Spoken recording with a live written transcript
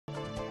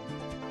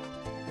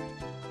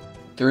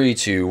Three,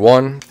 two,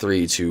 one.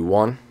 3, 2,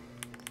 1.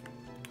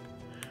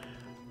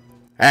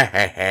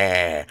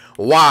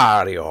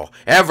 Wario,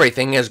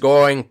 everything is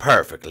going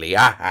perfectly.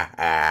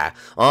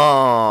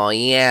 Oh,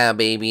 yeah,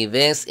 baby,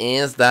 this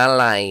is the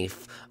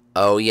life.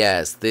 Oh,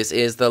 yes, this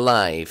is the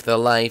life. The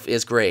life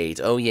is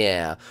great. Oh,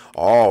 yeah.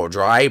 Oh,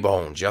 Dry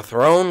Bones, your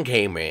throne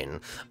came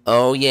in.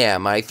 Oh, yeah,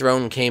 my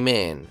throne came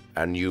in.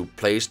 And you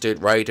placed it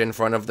right in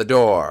front of the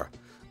door.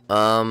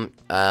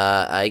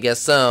 I guess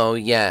so.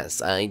 Yes,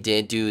 I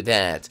did do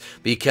that.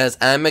 Because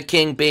I'm a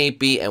king,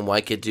 baby, and we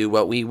could do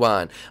what we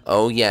want.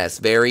 Oh, yes,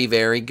 very,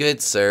 very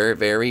good, sir.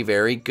 Very,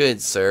 very good,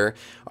 sir.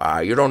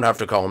 You don't have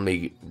to call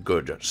me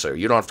good, sir.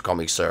 You don't have to call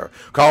me sir.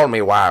 Call me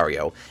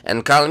Wario.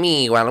 And call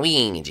me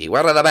Waluigi.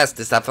 We're the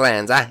bestest of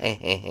friends.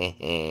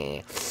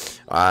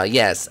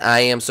 Yes, I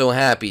am so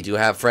happy to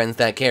have friends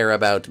that care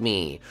about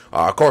me.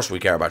 Of course we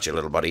care about you,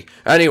 little buddy.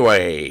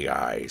 Anyway,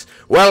 guys,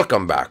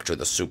 welcome back to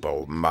the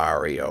Super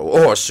Mario,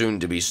 or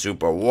soon-to-be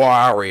Super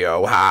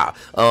Wario, ha!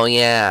 Oh,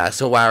 yeah,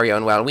 so Wario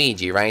and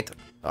Waluigi, right?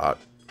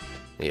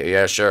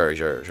 Yeah, sure.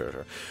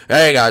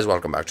 Hey guys,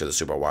 welcome back to the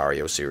Super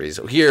Wario series,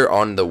 here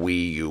on the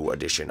Wii U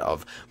edition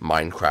of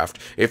Minecraft.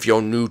 If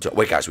you're new to...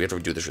 Wait guys, we have to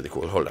do this really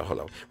cool. Hold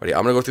on. Ready?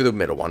 I'm gonna go through the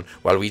middle one.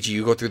 Waluigi,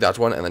 you go through that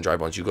one, and then Dry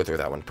Bones, you go through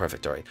that one.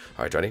 Perfect, alright.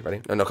 Alright,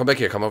 ready? No, come back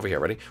here, come over here,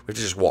 ready? We have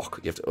to just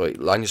walk. You have to,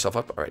 wait, line yourself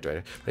up. Alright,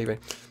 ready?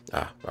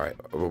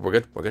 Alright, we're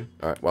good?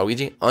 Alright,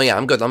 Waluigi? Oh yeah,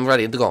 I'm good, I'm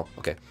ready to go.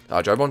 Okay,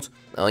 Dry Bones?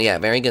 Oh yeah,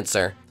 very good,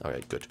 sir.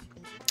 Alright, good.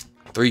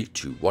 3,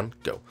 2, 1,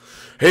 go.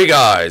 Hey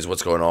guys,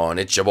 what's going on?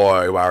 It's your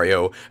boy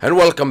Wario, and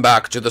welcome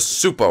back to the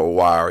Super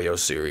Wario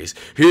series,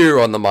 here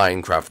on the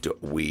Minecraft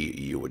Wii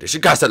U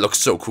edition. Guys, that looks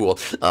so cool.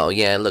 Oh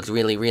yeah, it looks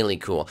really, really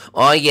cool.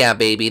 Oh yeah,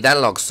 baby, that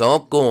looks so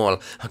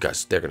cool.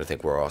 Guys, they're gonna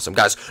think we're awesome.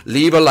 Guys,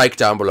 leave a like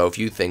down below if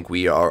you think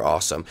we are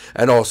awesome,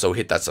 and also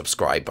hit that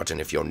subscribe button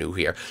if you're new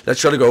here.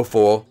 Let's try to go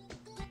for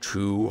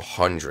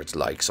 200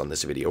 likes on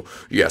this video.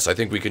 Yes, I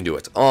think we can do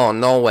it. Oh,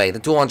 no way. The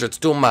 200's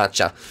too much.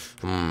 How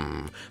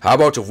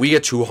about if we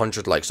get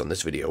 200 likes on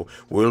this video,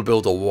 we'll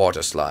build a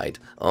water slide.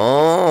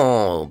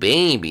 Oh,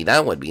 baby,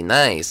 that would be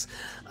nice.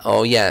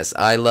 Oh, yes,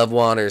 I love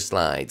water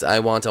slides. I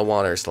want a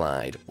water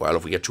slide. Well,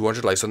 if we get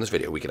 200 likes on this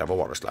video, we can have a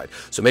water slide.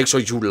 So make sure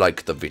you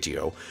like the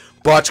video.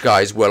 But,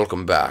 guys,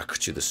 welcome back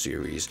to the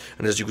series.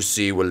 And as you can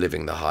see, we're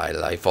living the high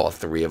life, all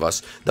three of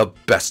us. The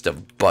best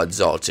of buds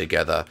all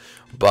together.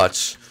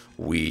 But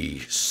we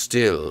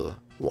still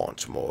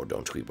want more,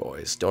 don't we,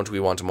 boys? Don't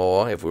we want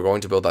more? If we're going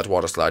to build that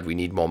water slide, we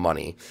need more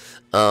money.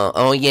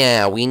 Oh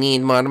yeah, we need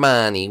more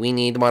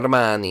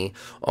money.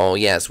 Oh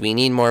yes, we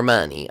need more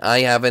money. I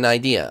have an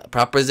idea.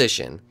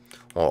 Proposition.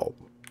 Oh,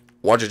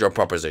 what is your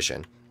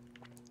proposition?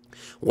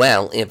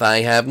 Well, if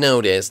I have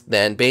noticed,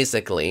 then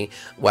basically,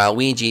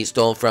 Waluigi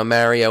stole from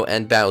Mario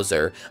and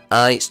Bowser,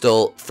 I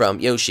stole from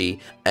Yoshi,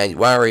 and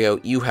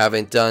Wario, you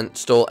haven't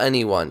stole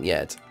anyone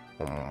yet.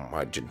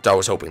 I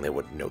was hoping they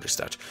wouldn't notice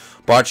that.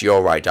 But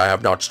you're right, I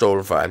have not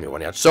stolen from anyone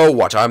yet. So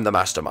what? I'm the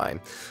mastermind.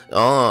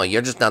 Oh,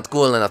 you're just not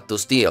cool enough to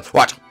steal.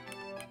 What?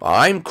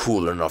 I'm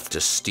cool enough to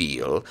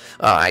steal?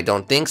 I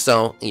don't think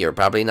so. You're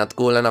probably not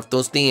cool enough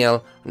to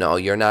steal. No,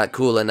 you're not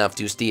cool enough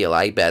to steal.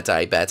 I bet.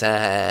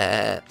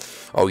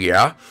 Oh,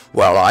 yeah?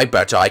 Well, I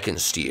bet I can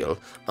steal.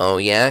 Oh,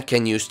 yeah?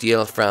 Can you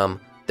steal from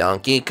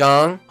Donkey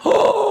Kong?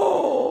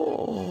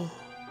 Oh!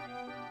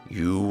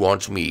 You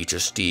want me to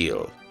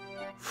steal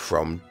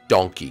from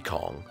Donkey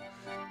Kong?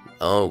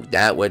 Oh,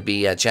 that would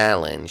be a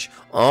challenge.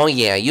 Oh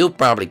yeah, you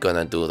probably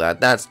couldn't do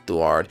that. That's too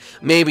hard.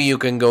 Maybe you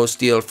can go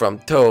steal from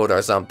Toad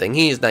or something.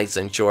 He's nice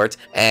and short.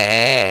 You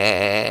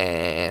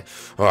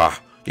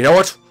know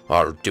what?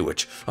 I'll do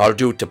it. I'll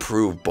do it to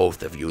prove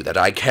both of you that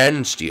I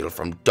can steal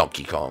from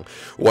Donkey Kong.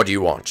 What do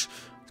you want?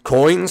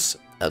 Coins?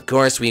 Of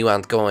course we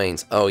want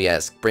coins. Oh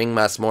yes, bring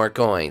us more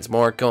coins.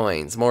 More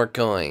coins.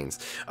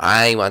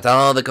 I want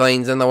all the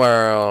coins in the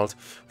world.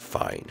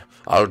 Fine.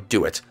 I'll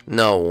do it.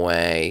 No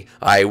way.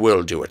 I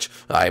will do it.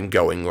 I'm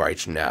going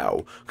right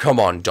now. Come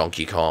on,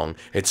 Donkey Kong.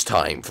 It's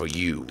time for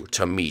you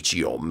to meet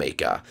your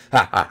maker.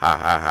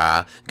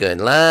 Ha. Good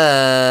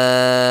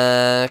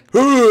luck.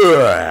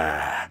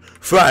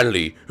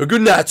 Finally, a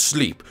good night's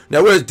sleep.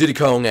 Now where's Diddy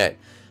Kong at?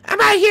 I'm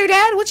right here,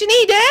 Dad. What you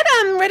need, Dad?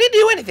 I'm ready to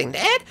do anything,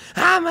 Dad.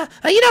 I'm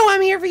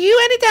here for you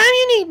anytime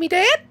you need me,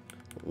 Dad.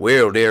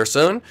 Well, dear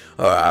son,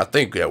 I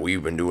think that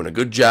we've been doing a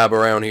good job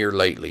around here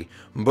lately,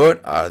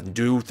 but I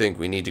do think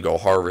we need to go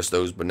harvest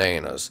those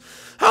bananas.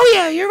 Oh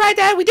yeah, you're right,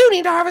 Dad. We do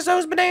need to harvest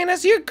those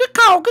bananas. You're good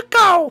call.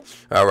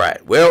 All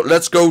right, well,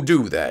 let's go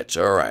do that.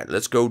 Hey,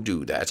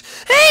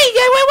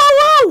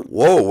 whoa.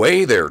 Whoa,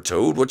 hey there,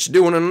 Toad. What you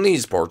doing in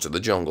these parts of the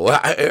jungle?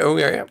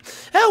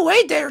 Oh,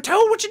 wait there,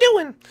 Toad. What you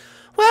doing?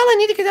 Well, I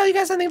need to tell you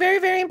guys something very,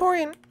 very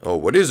important. Oh,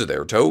 what is it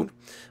there, Toad?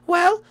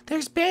 Well,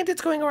 there's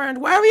bandits going around.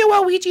 Wario,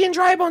 Waluigi, and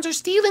Dry Bones are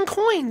stealing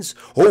coins.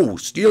 Oh,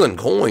 stealing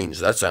coins?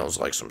 That sounds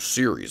like some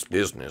serious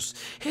business.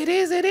 It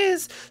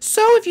is.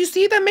 So if you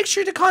see them, make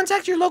sure to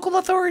contact your local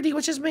authority,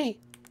 which is me.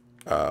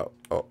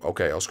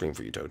 Okay, I'll scream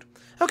for you, Toad.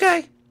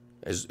 Okay.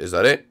 Is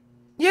that it?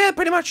 Yeah,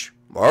 pretty much.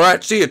 All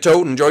right, see you,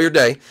 Toad. Enjoy your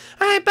day.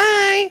 All right,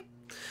 bye.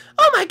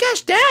 Oh my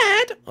gosh,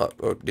 Dad.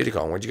 Diddy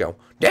Kong, where'd you go?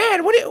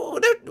 Dad,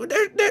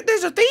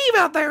 there's a thief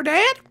out there,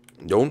 Dad.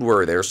 Don't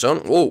worry there,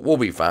 son. We'll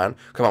be fine.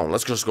 Come on,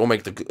 let's just go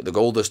make the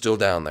gold that's still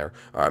down there.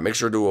 All right, make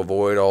sure to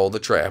avoid all the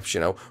traps,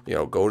 you know.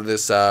 Go to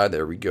this side.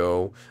 There we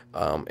go.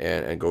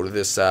 And go to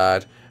this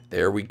side.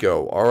 There we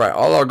go. All right,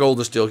 all our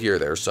gold is still here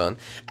there, son.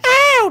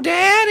 Ow,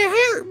 Dad, it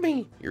hurt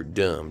me. You're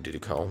dumb, Diddy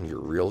Kong. You're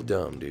real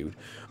dumb, dude.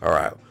 All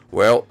right.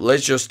 Well,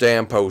 let's just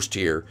stand post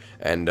here.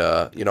 And,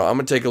 I'm going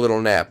to take a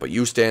little nap, but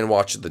you stand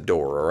watch at the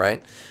door, all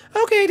right?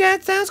 Okay,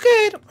 Dad, sounds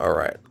good. All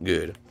right,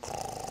 good.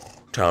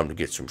 Time to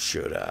get some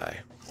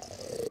shut-eye.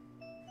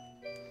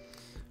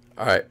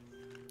 All right.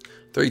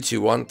 3, 2,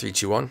 1. 3,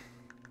 2, 1.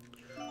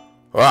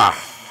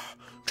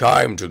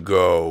 Time to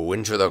go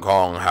into the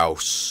Kong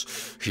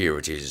house. Here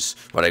it is.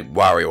 But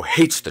Wario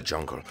hates the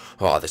jungle.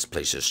 This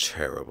place is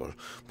terrible.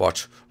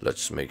 But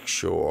let's make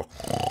sure.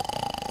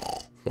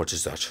 What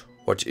is that?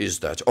 What is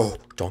that? Oh,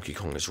 Donkey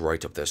Kong is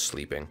right up there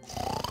sleeping.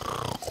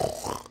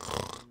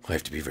 I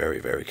have to be very,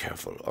 very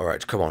careful. All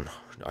right, come on.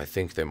 I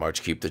think they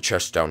might keep the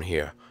chest down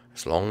here.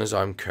 As long as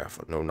I'm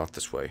careful. No, not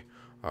this way.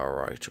 All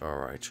right, all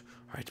right.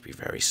 I have to be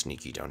very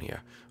sneaky down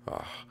here.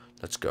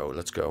 Let's go,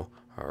 let's go.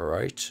 All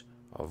right.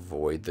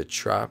 Avoid the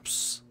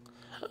traps.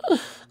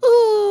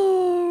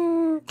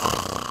 Oh,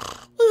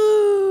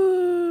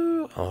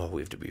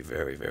 we have to be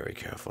very, very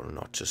careful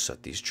not to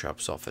set these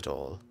traps off at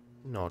all.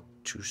 Not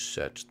to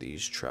set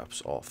these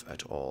traps off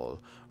at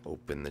all.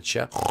 Open the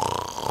chest.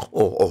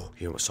 Oh,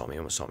 he almost saw me,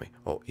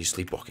 Oh, he's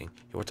sleepwalking.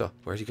 What the?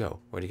 Where'd he go?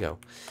 Where'd he go?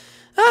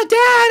 Dad,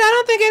 I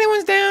don't think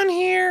anyone's down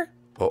here.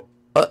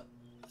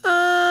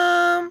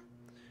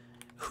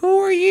 Who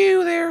are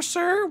you there,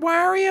 sir?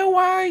 Wario,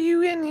 why are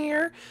you in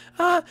here?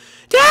 Dad!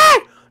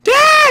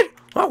 Dad!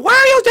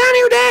 Wario's down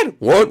here, Dad!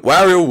 What?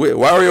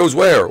 Wario's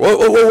where?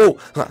 Whoa.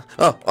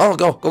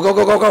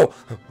 Go.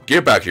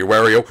 Get back here,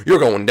 Wario. You're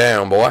going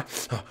down, boy.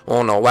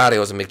 Oh, no.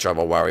 Wario's in big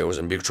trouble. Wario's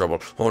in big trouble.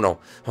 Oh, no.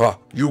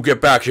 You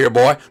get back here,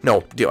 boy.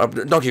 No.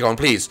 Donkey Kong,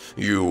 please.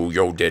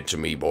 You're dead to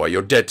me, boy.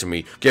 You're dead to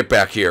me. Get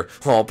back here.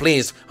 Oh,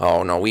 please.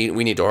 Oh, no. We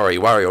need to hurry.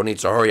 Wario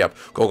needs to hurry up.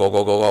 Go.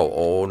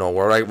 Oh, no.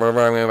 We're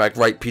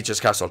right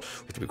Peach's castle. We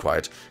have to be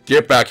quiet.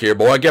 Get back here,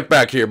 boy. Get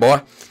back here,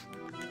 boy.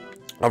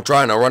 I'm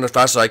trying to run as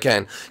fast as I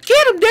can.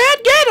 Get him, Dad!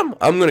 Get him!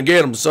 I'm gonna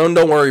get him, son.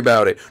 Don't worry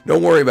about it.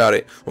 Don't worry about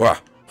it.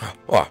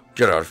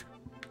 Get out.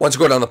 Once you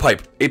go down the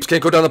pipe. Apes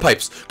can't go down the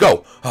pipes.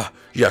 Go.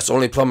 Yes,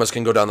 only plumbers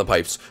can go down the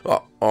pipes.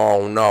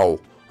 Oh, no.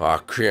 I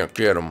can't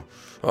get him.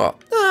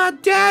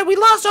 Dad, we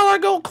lost all our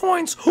gold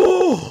coins.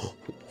 Oh,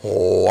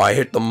 I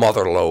hit the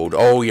mother load.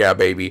 Oh, yeah,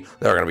 baby.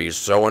 They're gonna be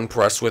so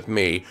impressed with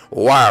me.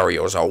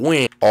 Wario's a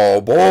win.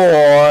 Oh,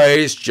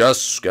 boys.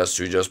 Guess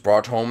who just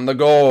brought home the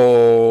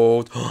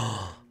gold?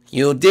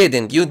 You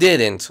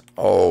didn't.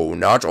 Oh,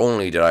 not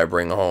only did I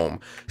bring home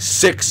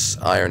 6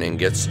 iron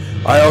ingots,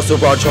 I also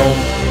brought home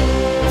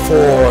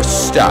 4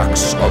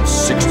 stacks of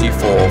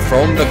 64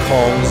 from the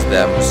Kongs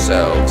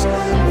themselves.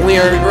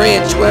 We're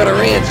rich.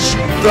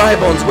 Dry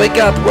Bones, wake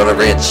up, we're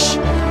rich.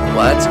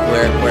 What?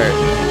 Where?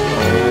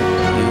 Oh,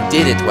 you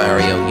did it,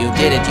 Wario. You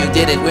did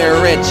it. We're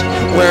rich.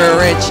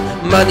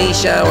 Money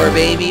shower,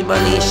 baby,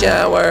 money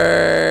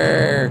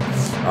shower.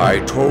 I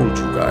told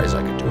you guys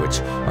I could do it.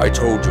 I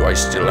told you I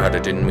still had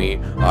it in me.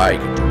 I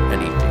can do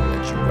anything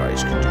that you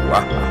guys can do.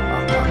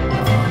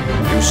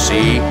 You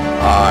see,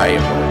 I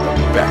am one of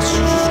the best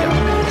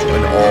scavengers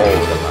in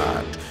all the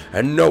land,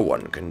 and no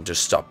one can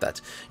just stop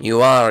that.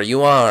 You are.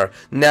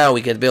 Now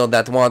we could build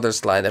that water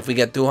slide if we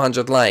get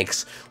 200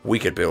 likes. We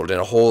could build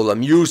a whole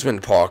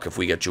amusement park if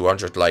we get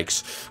 200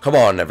 likes. Come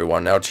on,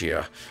 everyone, out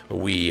here.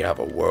 We have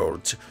a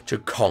world to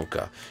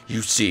conquer.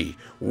 You see,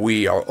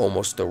 we are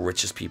almost the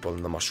richest people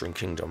in the Mushroom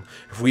Kingdom.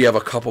 If we have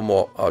a couple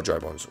more... Oh, Dry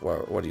Bones,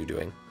 what are you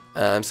doing?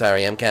 I'm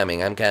sorry, I'm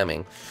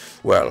coming.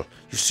 Well,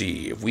 you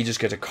see, if we just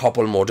get a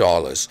couple more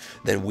dollars,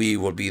 then we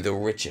will be the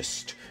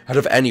richest out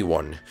of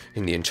anyone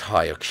in the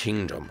entire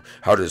kingdom.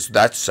 How does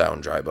that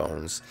sound, Dry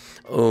Bones?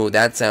 Oh,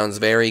 that sounds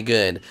very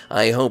good.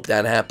 I hope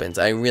that happens.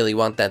 I really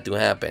want that to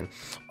happen.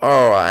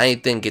 Oh, I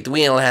think it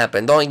will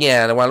happen. Oh,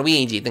 yeah,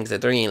 Waluigi thinks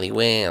it really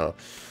will.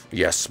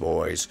 Yes,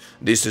 boys,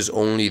 this is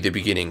only the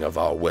beginning of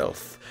our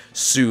wealth.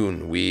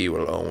 Soon we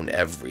will own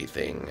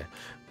everything.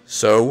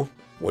 So,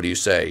 what do you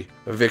say?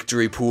 A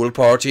victory pool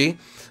party?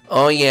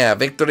 Oh yeah,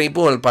 victory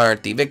pool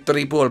party.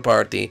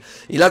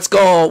 Let's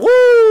go.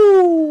 Woo!